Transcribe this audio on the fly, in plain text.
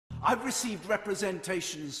I've received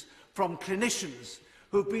representations from clinicians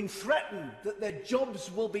who've been threatened that their jobs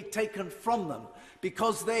will be taken from them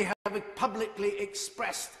because they have publicly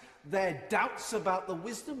expressed their doubts about the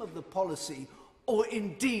wisdom of the policy, or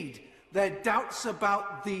indeed their doubts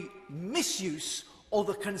about the misuse or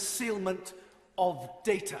the concealment of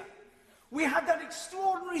data. We had that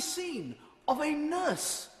extraordinary scene of a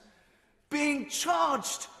nurse being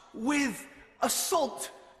charged with assault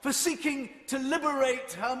for seeking to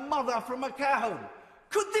liberate her mother from a care home.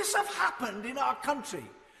 Could this have happened in our country?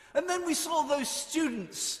 And then we saw those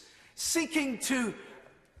students seeking to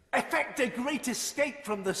effect a great escape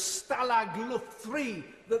from the Stalag Luft III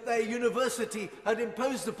that their university had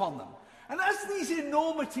imposed upon them. And as these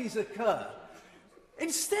enormities occur,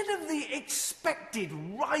 instead of the expected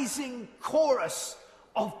rising chorus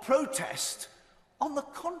of protest, on the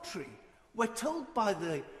contrary, we're told by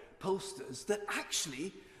the pollsters that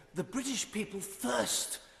actually the British people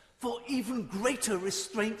thirst for even greater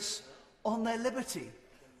restraints on their liberty.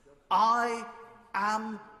 I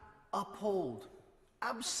am appalled,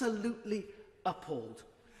 absolutely appalled.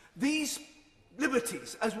 These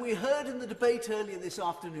liberties, as we heard in the debate earlier this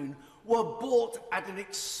afternoon, were bought at an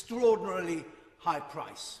extraordinarily high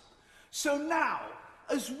price. So now,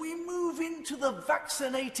 as we move into the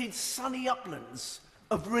vaccinated sunny uplands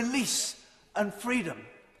of release and freedom,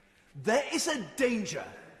 there is a danger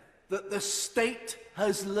that the state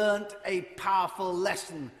has learnt a powerful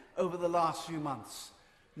lesson over the last few months,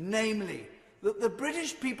 namely that the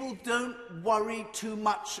British people don't worry too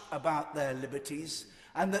much about their liberties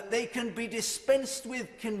and that they can be dispensed with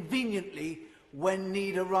conveniently when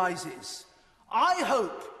need arises. I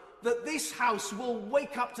hope that this House will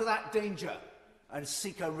wake up to that danger and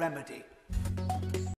seek a remedy.